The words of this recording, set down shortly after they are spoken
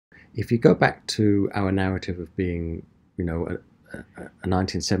if you go back to our narrative of being, a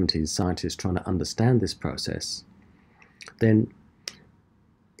 1970s scientist trying to understand this process, then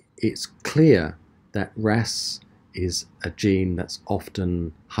it's clear that RAS is a gene that's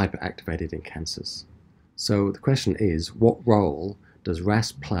often hyperactivated in cancers. So the question is, what role does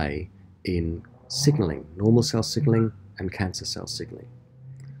RAS play in signaling, normal cell signaling and cancer cell signaling?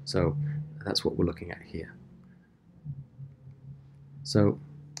 So that's what we're looking at here. So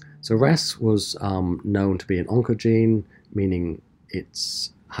RAS was known to be an oncogene, meaning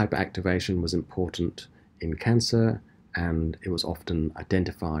its hyperactivation was important in cancer, and it was often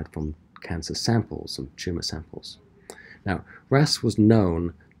identified from cancer samples, some tumor samples. Now, RAS was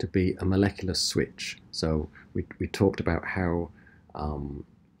known to be a molecular switch. So we talked about how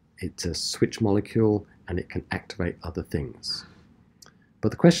it's a switch molecule and it can activate other things.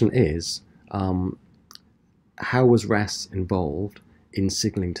 But the question is, how was RAS involved in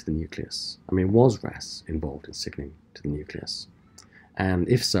signaling to the nucleus? I mean, was RAS involved in signaling to the nucleus? And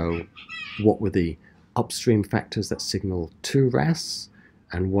if so, what were the upstream factors that signal to RAS,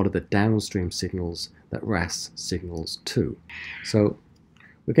 and what are the downstream signals that RAS signals to? So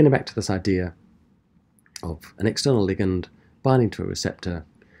we're getting back to this idea of an external ligand binding to a receptor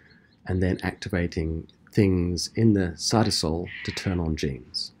and then activating things in the cytosol to turn on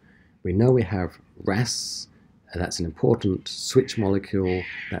genes. We know we have RAS, that's an important switch molecule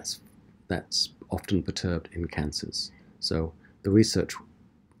that's often perturbed in cancers. So the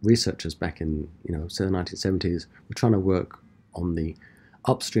researchers back in the 1970s were trying to work on the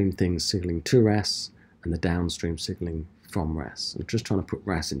upstream things signaling to RAS and the downstream signaling from RAS, and just trying to put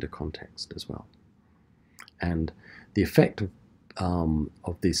RAS into context as well. And the effect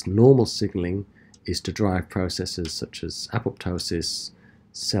of this normal signaling is to drive processes such as apoptosis,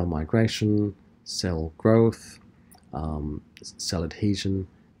 cell migration, cell growth, cell adhesion,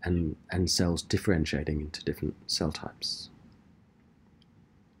 and cells differentiating into different cell types.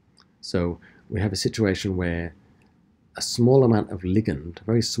 So we have a situation where a small amount of ligand, a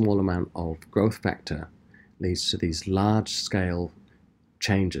very small amount of growth factor, leads to these large-scale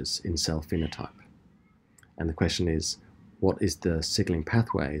changes in cell phenotype. And the question is, what is the signaling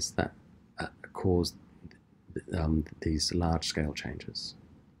pathways that cause these large-scale changes?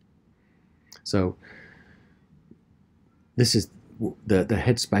 So this is the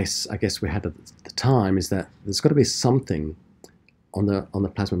headspace, I guess, we had at the time, is that there's got to be something on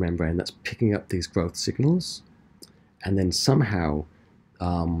the plasma membrane that's picking up these growth signals, and then somehow,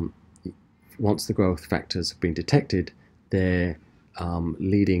 once the growth factors have been detected, they're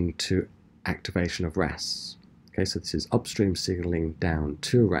leading to activation of RAS. Okay, so this is upstream signaling down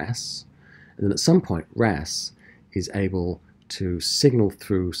to RAS, and then at some point RAS is able to signal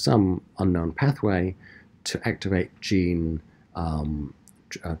through some unknown pathway to activate gene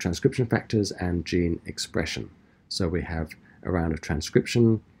transcription factors and gene expression. So we have a round of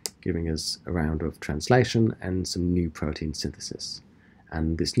transcription giving us a round of translation and some new protein synthesis.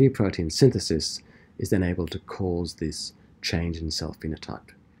 And this new protein synthesis is then able to cause this change in cell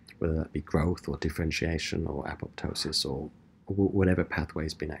phenotype, whether that be growth or differentiation or apoptosis or whatever pathway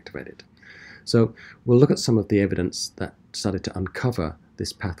has been activated. So we'll look at some of the evidence that started to uncover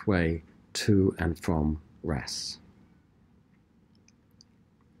this pathway to and from RAS.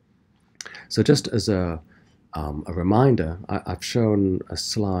 So just as a reminder, I've shown a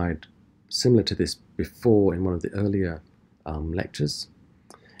slide similar to this before in one of the earlier lectures,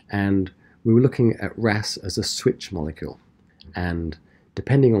 and we were looking at RAS as a switch molecule, and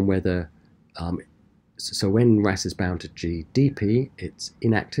depending on whether, so when RAS is bound to GDP, it's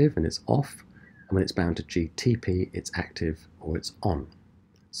inactive and it's off, and when it's bound to GTP, it's active or it's on.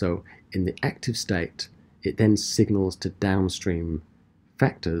 So in the active state, it then signals to downstream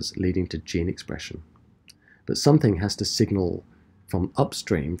factors leading to gene expression. But something has to signal from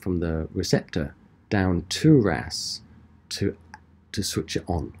upstream, from the receptor, down to RAS to switch it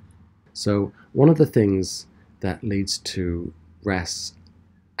on. So one of the things that leads to RAS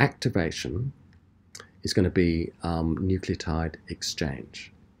activation is going to be nucleotide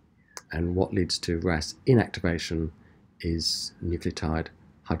exchange. And what leads to RAS inactivation is nucleotide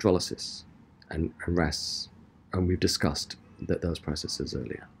hydrolysis and RAS, and we've discussed those processes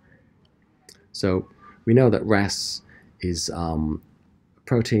earlier. So we know that RAS is a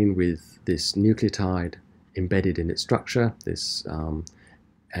protein with this nucleotide embedded in its structure.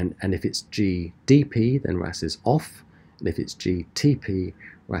 And if it's GDP, then RAS is off, and if it's GTP,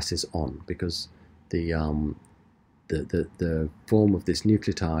 RAS is on, because the form of this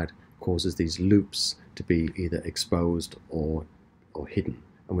nucleotide causes these loops to be either exposed or hidden.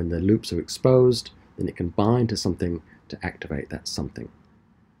 And when the loops are exposed, then it can bind to something to activate that something.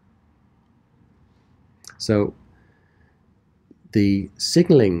 So the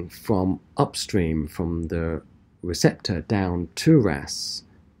signaling from upstream, from the receptor down to RAS,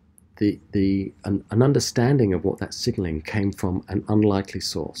 an understanding of what that signaling came from an unlikely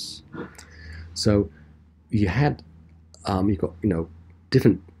source. So you had you've got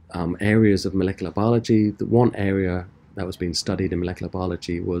different areas of molecular biology. The one area that was being studied in molecular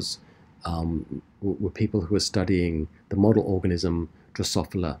biology was were people who were studying the model organism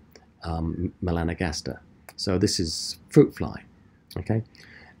Drosophila melanogaster. So this is fruit fly, okay,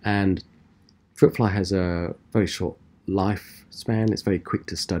 and fruit fly has a very short lifespan. It's very quick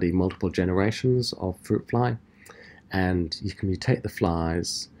to study multiple generations of fruit fly, and you can mutate the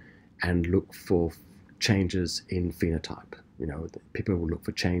flies and look for changes in phenotype. People will look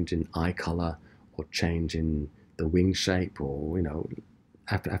for change in eye color or change in the wing shape, or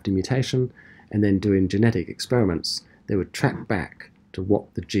after mutation, and then doing genetic experiments, they would track back to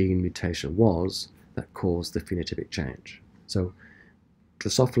what the gene mutation was that caused the phenotypic change. So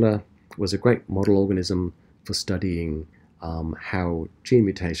Drosophila was a great model organism for studying how gene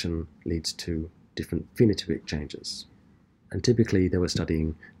mutation leads to different phenotypic changes. And typically they were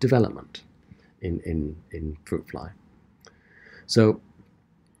studying development in fruit fly. So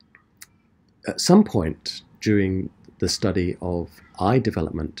at some point during the study of eye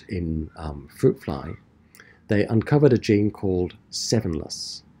development in fruit fly, they uncovered a gene called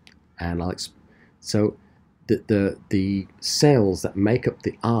sevenless. And so the cells that make up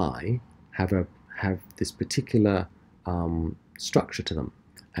the eye have this particular structure to them,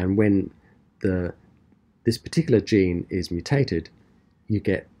 and when this particular gene is mutated, you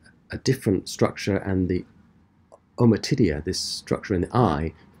get a different structure, and the ommatidium, this structure in the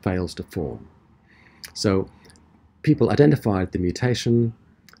eye, fails to form. So people identified the mutation.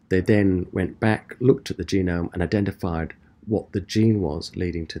 They then went back, looked at the genome, and identified what the gene was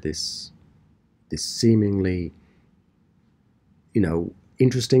leading to this seemingly,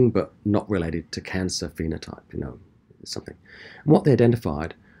 interesting but not related to cancer phenotype, something. And what they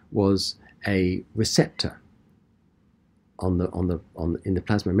identified was a receptor in the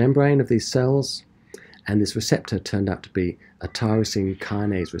plasma membrane of these cells, and this receptor turned out to be a tyrosine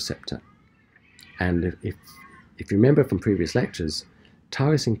kinase receptor. And if you remember from previous lectures,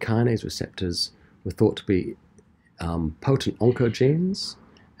 tyrosine kinase receptors were thought to be potent oncogenes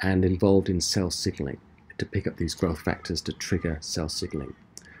and involved in cell signaling, to pick up these growth factors to trigger cell signaling.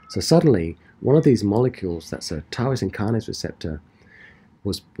 So suddenly, one of these molecules that's a tyrosine kinase receptor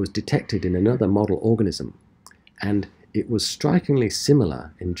was detected in another model organism, and it was strikingly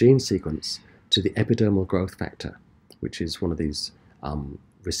similar in gene sequence to the epidermal growth factor, which is one of these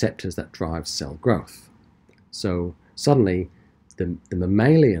receptors that drives cell growth. So suddenly, the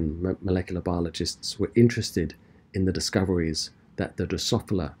mammalian molecular biologists were interested in the discoveries that the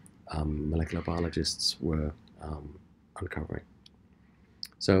Drosophila molecular biologists were uncovering.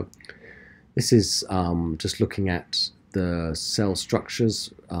 So this is just looking at the cell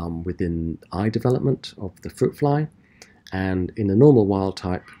structures within eye development of the fruit fly, and in the normal wild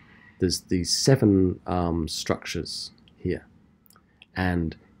type there's these 7 structures here,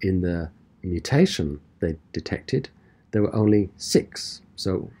 and in the mutation they detected there were only 6.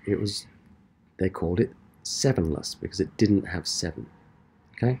 So they called it sevenless because it didn't have 7.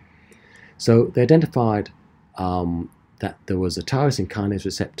 Okay, so they identified that there was a tyrosine kinase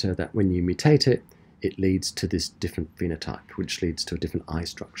receptor that when you mutate it, it leads to this different phenotype, which leads to a different eye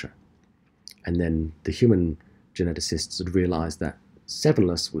structure. And then the human geneticists had realized that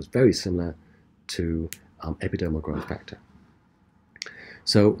sevenless was very similar to epidermal growth factor.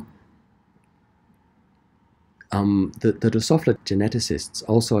 So the Drosophila geneticists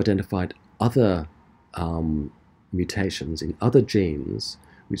also identified other mutations in other genes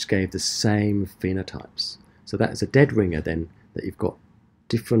which gave the same phenotypes. So that is a dead ringer then, that you've got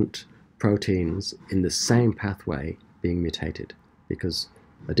different proteins in the same pathway being mutated, because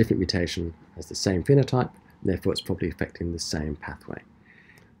a different mutation has the same phenotype, and therefore it's probably affecting the same pathway.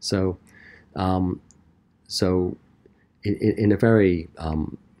 So, in a very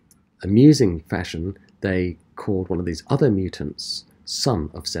amusing fashion, they called one of these other mutants son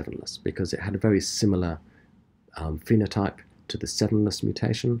of sevenless, because it had a very similar phenotype to the sevenless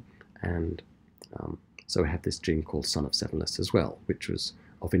mutation, and so we have this gene called son of sevenless as well, which was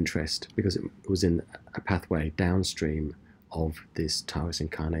of interest because it was in a pathway downstream of this tyrosine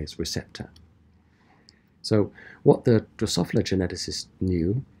kinase receptor. So what the Drosophila geneticists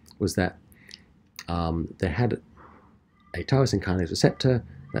knew was that they had a tyrosine kinase receptor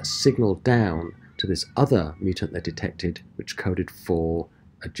that signaled down to this other mutant they detected, which coded for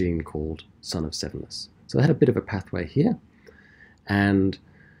a gene called son of sevenless. So they had a bit of a pathway here, and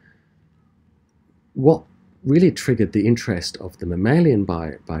what really triggered the interest of the mammalian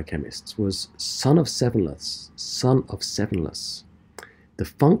biochemists was son of sevenless. The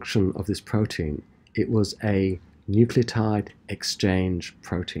function of this protein, it was a nucleotide exchange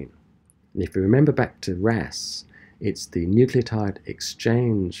protein. And if you remember back to RAS, it's the nucleotide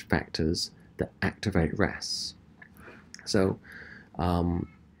exchange factors that activate RAS. So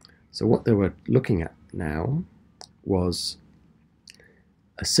what they were looking at now was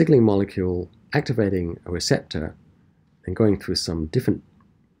a signaling molecule activating a receptor and going through some different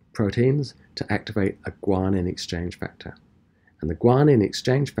proteins to activate a guanine exchange factor. And the guanine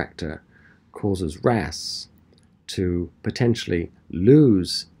exchange factor causes RAS to potentially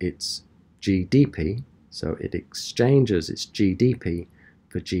lose its GDP, so it exchanges its GDP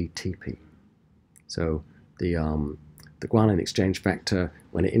for GTP. So the guanine exchange factor,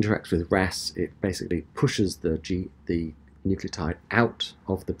 when it interacts with RAS, it basically pushes the nucleotide out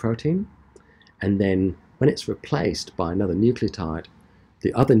of the protein, and then when it's replaced by another nucleotide,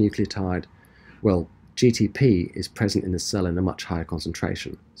 the other nucleotide, well, GTP is present in the cell in a much higher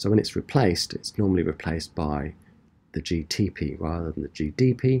concentration. So when it's replaced, it's normally replaced by the GTP rather than the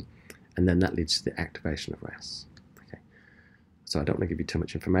GDP, and then that leads to the activation of RAS. Okay. So I don't want to give you too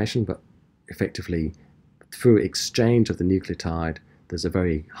much information, but effectively, through exchange of the nucleotide, there's a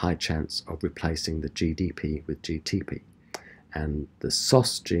very high chance of replacing the GDP with GTP. And the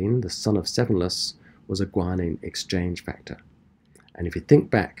SOS gene, the son of sevenless, was a guanine exchange factor. And if you think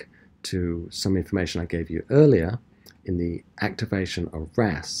back to some information I gave you earlier in the activation of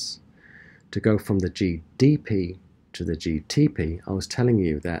RAS, to go from the GDP to the GTP, I was telling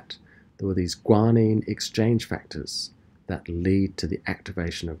you that there were these guanine exchange factors that lead to the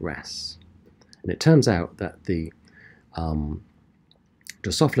activation of RAS. And it turns out that the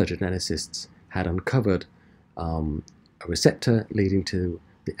Drosophila geneticists had uncovered a receptor leading to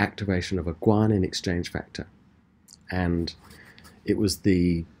the activation of a guanine exchange factor. And it was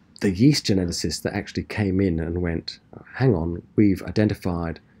the yeast geneticists that actually came in and went, hang on, we've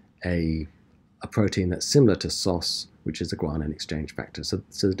identified a protein that's similar to SOS, which is a guanine exchange factor. So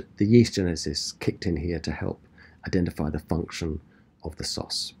the yeast geneticists kicked in here to help identify the function of the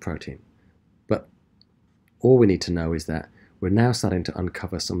SOS protein. But all we need to know is that we're now starting to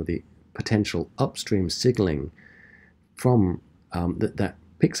uncover some of the potential upstream signaling from that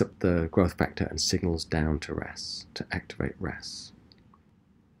picks up the growth factor and signals down to RAS, to activate RAS.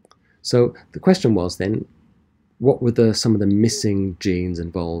 So the question was then, what were some of the missing genes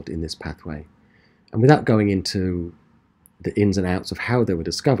involved in this pathway? And without going into the ins and outs of how they were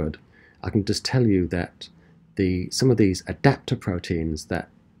discovered, I can just tell you that some of these adapter proteins that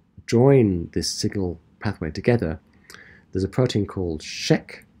join this signal pathway together, there's a protein called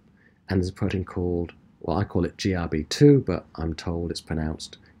SHEC, and there's a protein called, well, I call it GRB2, but I'm told it's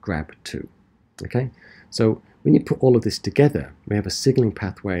pronounced GRAB2. Okay, so when you put all of this together, we have a signaling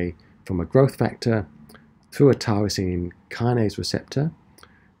pathway from a growth factor through a tyrosine kinase receptor,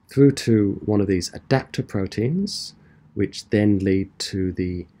 through to one of these adapter proteins, which then lead to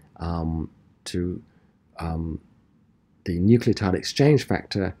the nucleotide exchange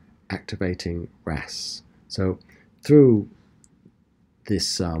factor activating RAS. So through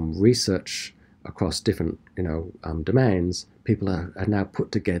this research across different domains, people have now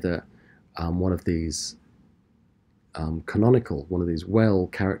put together one of these canonical, one of these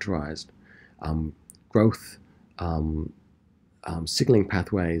well-characterized growth signaling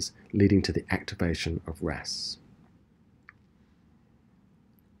pathways leading to the activation of RAS.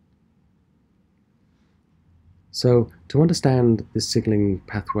 So to understand this signaling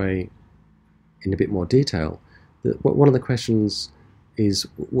pathway in a bit more detail, one of the questions is,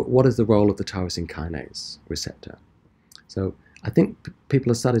 what is the role of the tyrosine kinase receptor? So I think people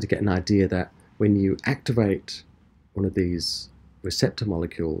have started to get an idea that when you activate one of these receptor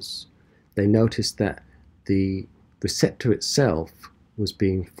molecules, they noticed that the receptor itself was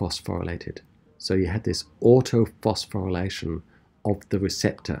being phosphorylated. So you had this autophosphorylation of the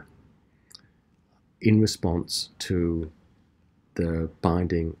receptor in response to the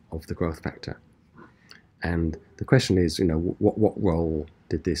binding of the growth factor. And the question is, what role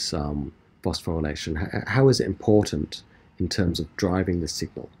did this phosphorylation, how is it important in terms of driving the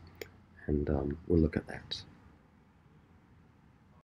signal? And we'll look at that.